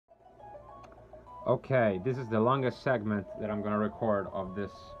Okay, this is the longest segment that I'm gonna record of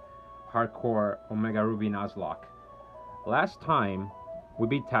this hardcore Omega Ruby Nuzlocke. Last time we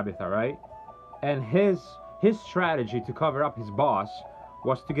beat Tabitha, right? And his strategy to cover up his boss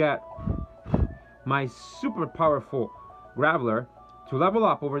was to get my super powerful Graveler to level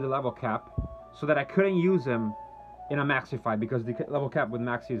up over the level cap so that I couldn't use him in a Maxie fight because the level cap with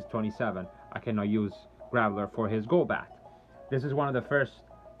Maxie is 27. I cannot use Graveler for his Golbat. This is one of the first.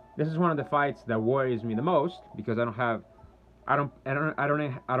 This is one of the fights that worries me the most because I don't have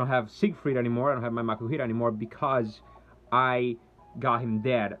Siegfried anymore. I don't have my Makuhita anymore because I got him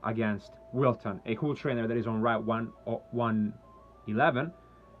dead against Wilton, a cool trainer that is on Route 111.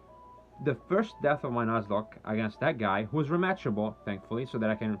 The first death of my Nuzlocke against that guy, who's rematchable, thankfully, so that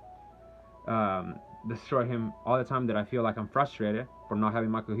I can destroy him all the time that I feel like I'm frustrated for not having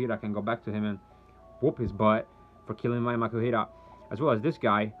Makuhita. I can go back to him and whoop his butt for killing my Makuhita, as well as this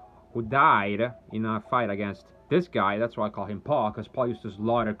guy who died in a fight against this guy. That's why I call him Paul, because Paul used to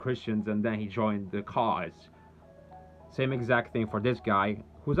slaughter Christians and then he joined the cause. Same exact thing for this guy,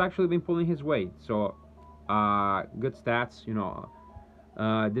 who's actually been pulling his weight. So, good stats, you know.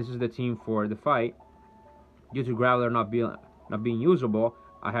 This is the team for the fight. Due to Graveler not being usable,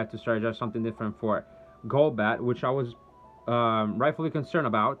 I had to strategize something different for Golbat, which I was rightfully concerned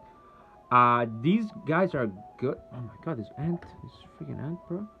about. These guys are good. Oh my god, this freaking ant,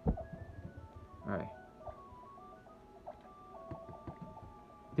 bro. Alright.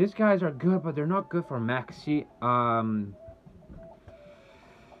 These guys are good, but they're not good for Maxie. Yeah,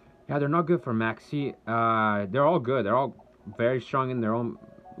 they're not good for Maxie. They're all good. They're all very strong in their own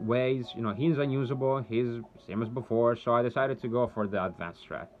ways. You know, he's unusable. He's same as before. So I decided to go for the advanced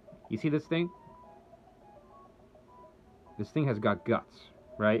strat. You see this thing? This thing has got guts,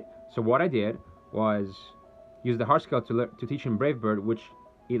 right? So what I did was use the hard skill to teach him Brave Bird, which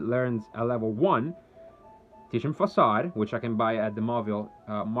it learns at level 1. Teach him Facade, which I can buy at the Mauville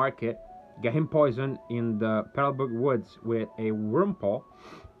market. Get him Poison in the Petalburg Woods with a Wurmple.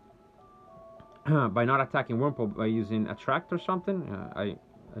 By not attacking Wurmple, by using Attract or something. I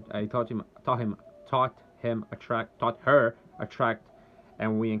taught her Attract,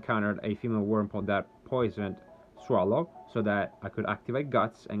 and we encountered a female Wurmple that poisoned Swallow, so that I could activate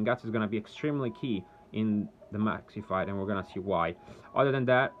Guts, and Guts is gonna be extremely key in the Maxie fight, and we're gonna see why. Other than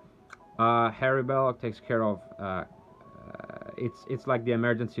that, Harrybell takes care of. It's like the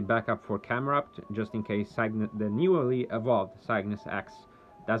emergency backup for Camerupt, just in case the newly evolved Cygnus X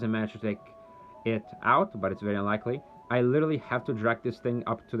doesn't manage to take it out, but it's very unlikely. I literally have to drag this thing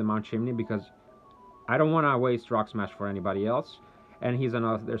up to the Mount Chimney because I don't want to waste Rock Smash for anybody else, and he's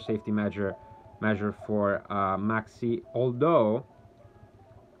another safety measure for Maxie. Although,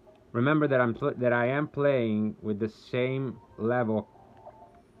 remember that I am playing with the same level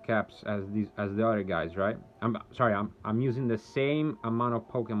caps as the other guys, right? I'm using the same amount of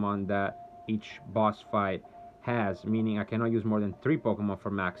Pokemon that each boss fight has, meaning I cannot use more than 3 Pokemon for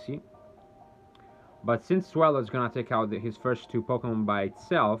Maxie. But since Swallow is gonna take out his first 2 Pokemon by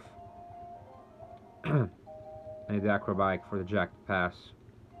itself, I need the Acrobatic for the Jack to pass.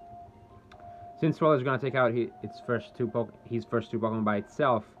 Since Swallow is gonna take out his first two Pokemon by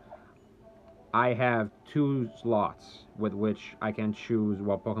itself, I have 2 slots with which I can choose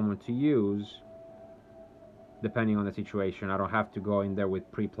what Pokemon to use depending on the situation. I don't have to go in there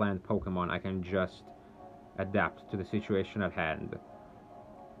with pre-planned Pokemon. I can just adapt to the situation at hand.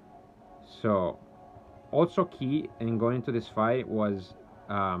 So, also key in going into this fight was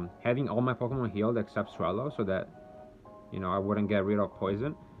having all my Pokemon healed except Swallow, so that, you know, I wouldn't get rid of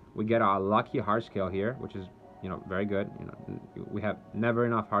poison. We get a lucky hard scale here, which is, you know, very good. You know, we have never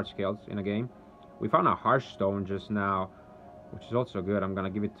enough hard scales in a game. We found a Hearthstone just now, which is also good. I'm gonna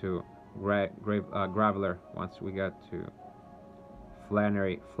give it to Graveler once we get to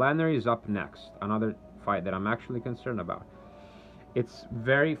Flannery. Flannery is up next. Another fight that I'm actually concerned about. It's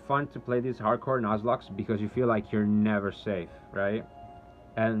very fun to play these hardcore Nuzlocks because you feel like you're never safe, right?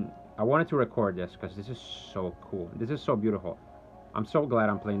 And I wanted to record this because this is so cool. This is so beautiful. I'm so glad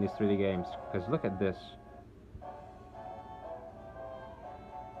I'm playing these 3D games because look at this.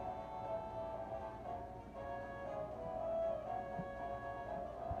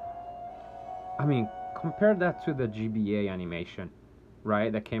 I mean, compare that to the GBA animation,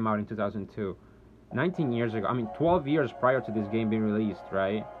 right? That came out in 2002. 19 years ago, I mean 12 years prior to this game being released,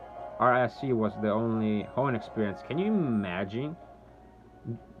 right? RSC was the only Hoenn experience. Can you imagine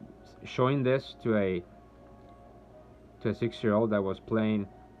showing this to a 6-year-old that was playing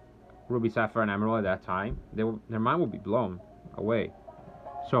Ruby, Sapphire, and Emerald at that time? Their mind would be blown away.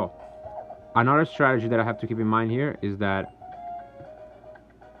 So, another strategy that I have to keep in mind here is that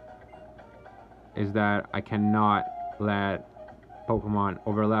is that I cannot let Pokemon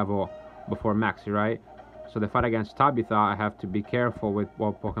overlevel before Maxie, right? So the fight against Tabitha, I have to be careful with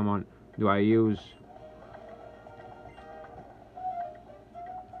what Pokemon do I use.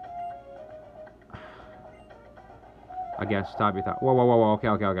 Against Tabitha. Whoa, whoa, whoa, whoa. Okay,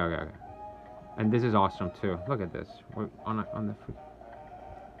 okay, okay, okay, okay. And this is awesome too. Look at this. We're on the.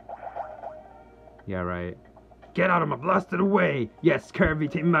 Yeah, right. Get out of my blasted way! Yes, curvy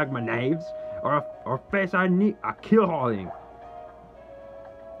team Magma knaves! Or face I need a kill hauling!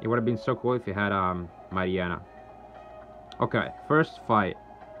 It would have been so cool if you had Mariana. Okay, first fight.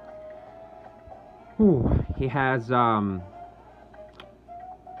 Ooh, he has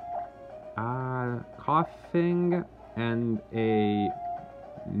coughing and a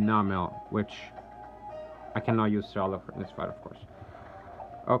Namel, which I cannot use Solo for this fight, of course.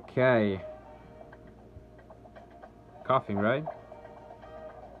 Okay. Coughing, right?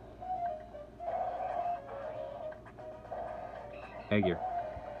 Egger.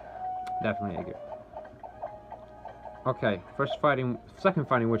 Definitely Egger. Okay, second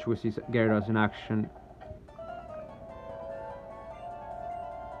fighting which we see Gyarados in action.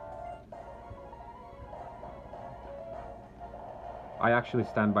 I actually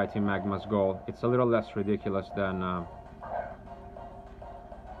stand by Team Magma's goal. It's a little less ridiculous than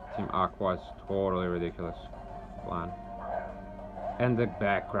Team Aqua's. Totally ridiculous plan. And the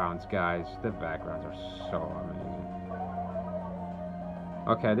backgrounds, guys. The backgrounds are so amazing.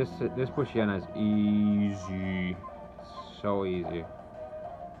 Okay, this Pushiana is easy. So easy.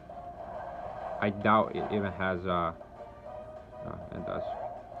 I doubt it even has it does.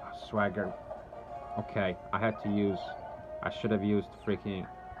 Swagger. Okay, I should have used freaking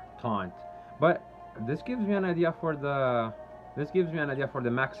taunt. But this gives me an idea for the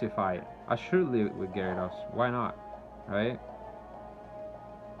Maxie fight. I should leave with Gyarados. Why not? Right?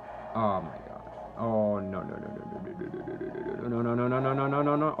 Oh my god. Oh no no no no no no no no no no no no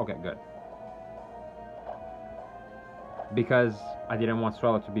no no. Okay, good. Because I didn't want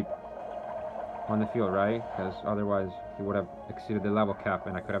Swallow to be on the field, right? Because otherwise he would have exceeded the level cap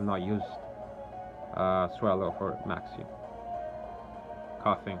and I could have not used Swallow for Maxie.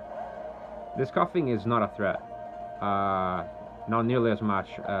 Coughing. This coughing is not a threat. Not nearly as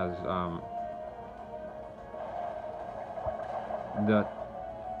much as the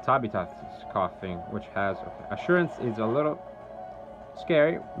Tabitha's coughing, which has assurance is a little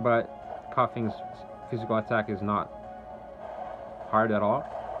scary, but coughing's physical attack is not hard at all.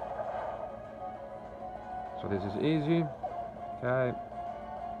 So this is easy. Okay.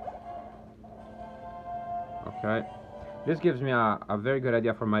 Okay. This gives me a very good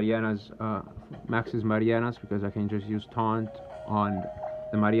idea for Mariana's, Max's Marianas, because I can just use taunt on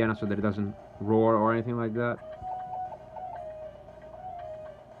the Mariana so that it doesn't roar or anything like that.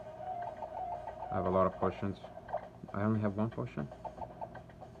 I have a lot of potions. I only have one potion?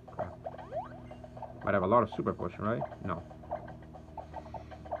 Crap. But I have a lot of super potion, right? No.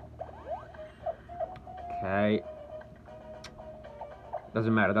 Okay.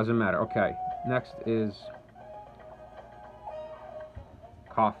 Doesn't matter, doesn't matter. Okay. Next is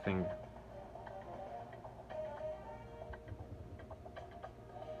coughing.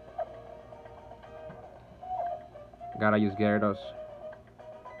 Gotta use Gyarados.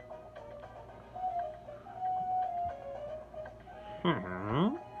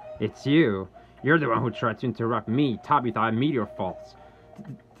 It's you. You're the one who tried to interrupt me, Tabitha, and Meteor Falls.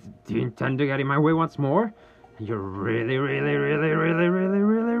 Do you intend to get in my way once more? You're really, really, really, really, really,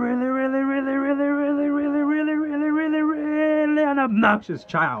 really, really, really, really, really, really, really, really, really, really, really an obnoxious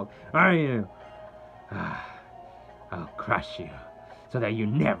child, are you? I'll crush you so that you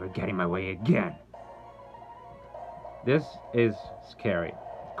never get in my way again. This is scary.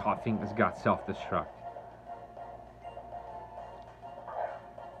 Coughing has got self-destruct.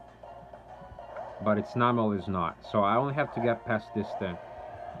 But its normal is not. So I only have to get past this thing.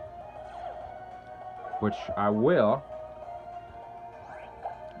 Which I will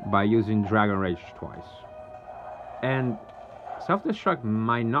by using Dragon Rage twice. And self-destruct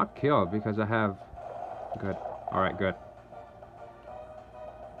might not kill because I have... Good. Alright, good.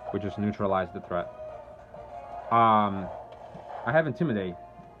 We just neutralized the threat. I have Intimidate,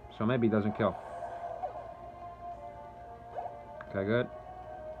 so maybe it doesn't kill. Okay, good.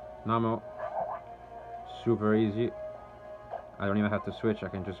 Normal. Super easy. I don't even have to switch, I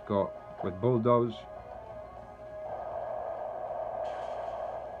can just go with Bulldoze.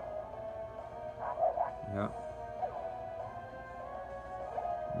 Yep.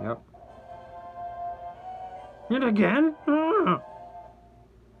 Yep. And again? Ah.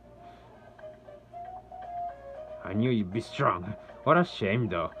 I knew you'd be strong. What a shame,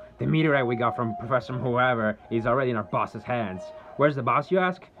 though. The meteorite we got from Professor whoever is already in our boss's hands. Where's the boss, you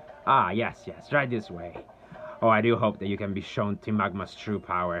ask? Ah, yes, right this way. Oh, I do hope that you can be shown Team Magma's true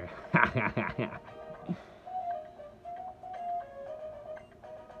power.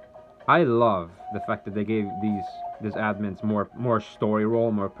 I love the fact that they gave these admins more story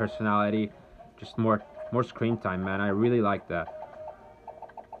role, more personality, just more screen time, man. I really like that.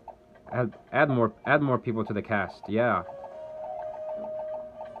 Add more people to the cast, yeah.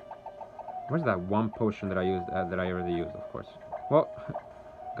 Where's that one potion that I used that I already used, of course? Well,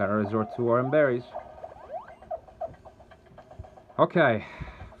 gotta resort to orange berries. Okay,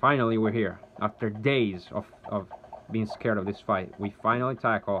 finally we're here. After days of being scared of this fight, we finally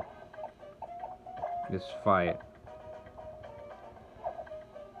tackle this fight.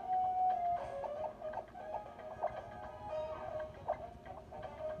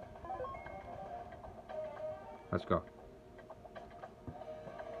 Let's go.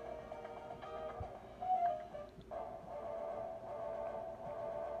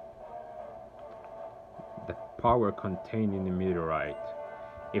 The power contained in the meteorite.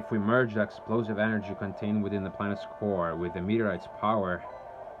 If we merge the explosive energy contained within the planet's core with the meteorite's power...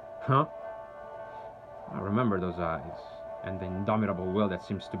 Huh? I remember those eyes, and the indomitable will that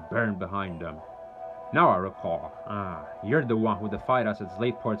seems to burn behind them. Now I recall. Ah, you're the one who defied us at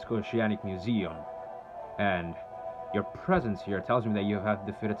Slateport's Oceanic Museum. And your presence here tells me that you have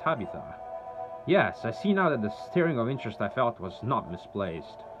defeated Tabitha. Yes, I see now that the stirring of interest I felt was not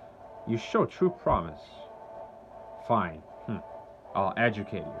misplaced. You show true promise. Fine. I'll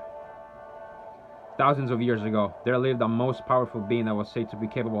educate you. Thousands of years ago, there lived a most powerful being that was said to be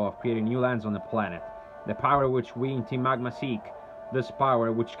capable of creating new lands on the planet. The power which we in Team Magma seek, this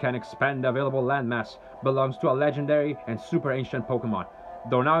power which can expand the available landmass, belongs to a legendary and super ancient Pokémon.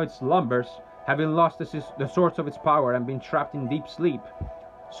 Though now it slumbers, having lost the source of its power and been trapped in deep sleep.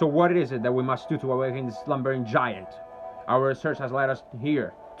 So what is it that we must do to awaken this slumbering giant? Our research has led us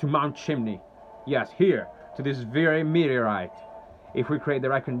here, to Mount Chimney. Yes, here, to this very meteorite. If we create the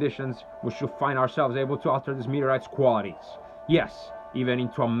right conditions, we should find ourselves able to alter this meteorite's qualities. Yes, even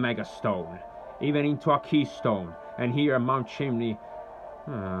into a mega stone. Even into a keystone. And here at Mount Chimney...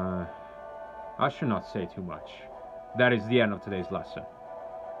 I should not say too much. That is the end of today's lesson.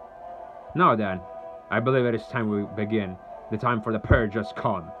 Now then, I believe it is time we begin. The time for the purge has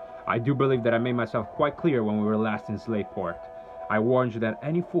come. I do believe that I made myself quite clear when we were last in Slateport. I warned you that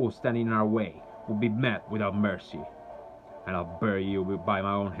any fool standing in our way will be met without mercy. And I'll bury you by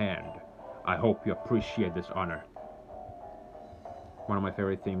my own hand. I hope you appreciate this honor. One of my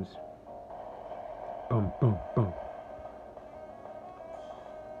favorite themes. Boom, boom, boom.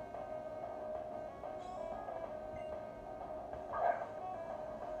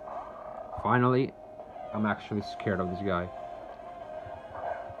 Finally, I'm actually scared of this guy.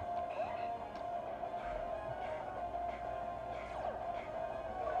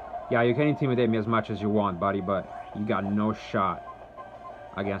 Yeah, you can intimidate me as much as you want, buddy, but you got no shot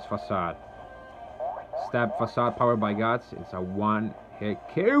against Facade. Stab Facade powered by Guts. It's a one-hit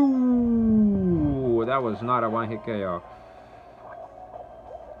KO. That was not a one-hit KO.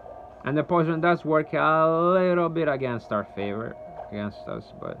 And the poison does work a little bit against our favor, against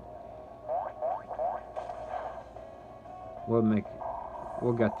us, but we'll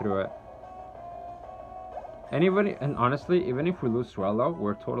get through it. And honestly, even if we lose Swallow,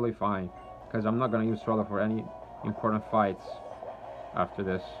 we're totally fine, because I'm not gonna use Swallow for any important fights after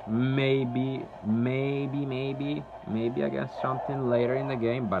this. Maybe against something later in the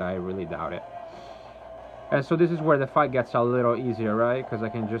game, but I really doubt it. And so this is where the fight gets a little easier, right? Because I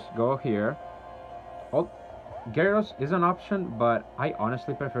can just go here. Oh, Gyarados is an option, but I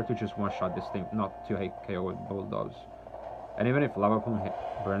honestly prefer to just one-shot this thing, not to hit KO with Bulldogs. And even if Lava Plume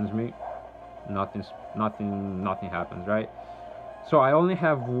burns me, nothing happens, right? So I only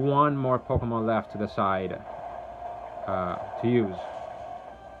have one more Pokemon left to decide to use.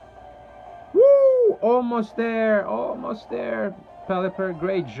 Woo! Almost there, Pelipper,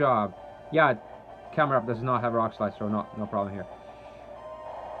 great job. Yeah, Camera does not have Rock Slide, so no problem here.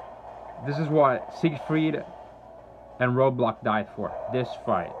 This is what Siegfried and Roadblock died for. This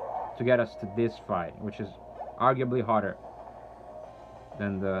fight, to get us to this fight, which is arguably harder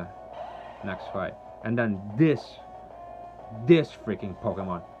than the next fight. And then this freaking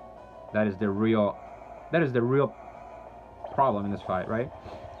Pokemon. That is the real problem in this fight, right?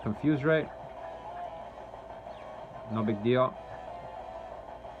 Confuse rate. No big deal.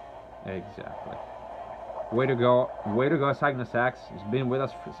 Exactly. Way to go, Cygnus-X. It's been with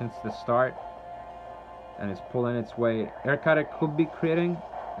us since the start, and it's pulling its weight. Air Cutter could be critting,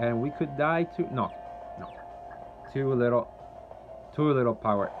 and we could die too. No, too little. Too little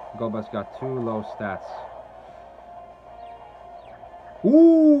power. Golbat's got too low stats.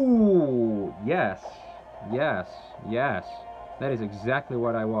 Ooh! Yes. Yes. Yes. That is exactly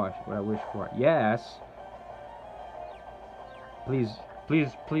what I wish for. Yes. Please. Please.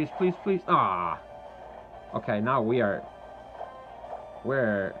 Please. Please. Please. Ah. Okay, now we're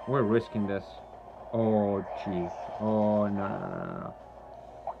risking this. Oh, jeez. Oh, no.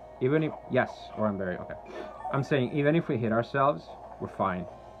 Even if... Yes. Or I'm very... Okay. I'm saying, even if we hit ourselves, we're fine.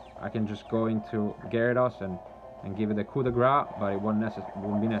 I can just go into Gyarados and give it a coup de grace, but it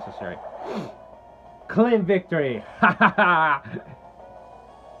won't be necessary. Clean victory! Ha ha ha!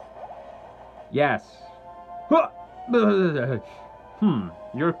 Yes.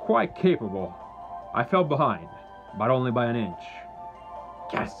 You're quite capable. I fell behind, but only by an inch.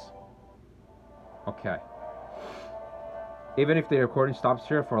 Yes! Okay. Even if the recording stops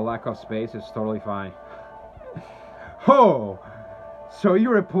here for lack of space, it's totally fine. Ho! So you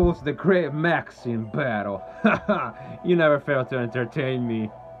repulsed the great Maxie in battle. Haha! You never failed to entertain me.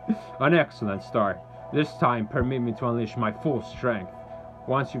 An excellent start. This time, permit me to unleash my full strength.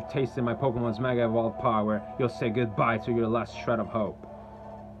 Once you've tasted my Pokemon's Mega Evolved power, you'll say goodbye to your last shred of hope.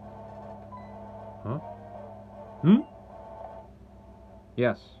 Huh?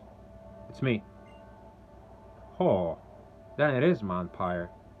 Yes. It's me. Oh. Then it is Mount Pyre.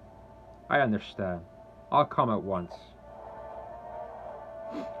 I understand. I'll come at once.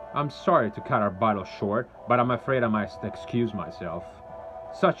 I'm sorry to cut our battle short, but I'm afraid I must excuse myself.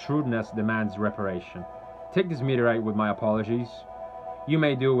 Such rudeness demands reparation. Take this meteorite with my apologies. You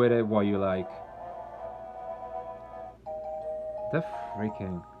may do with it what you like. The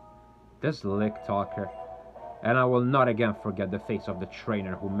freaking... This lick talker. And I will not again forget the face of the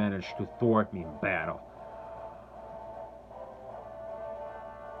trainer who managed to thwart me in battle.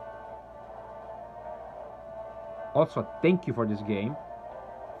 Also, thank you for this game.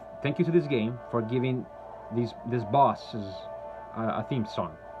 Thank you to this game for giving these bosses a theme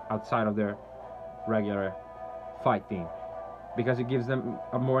song outside of their regular fight theme, because it gives them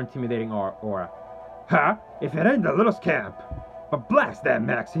a more intimidating aura. Huh? If it ain't the little scamp! But blast that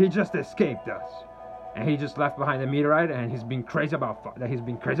Max, he just escaped us, and he just left behind the meteorite, and he's been crazy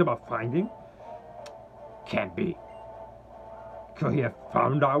about finding. Can't be. Could he have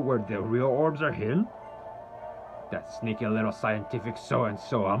found out where the real orbs are hidden? That sneaky little scientific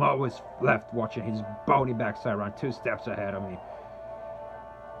so-and-so. I'm always left watching his bony backside run 2 steps ahead of me.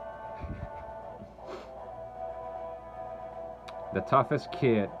 The toughest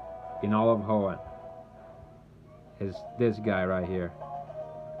kid in all of Hoenn is this guy right here.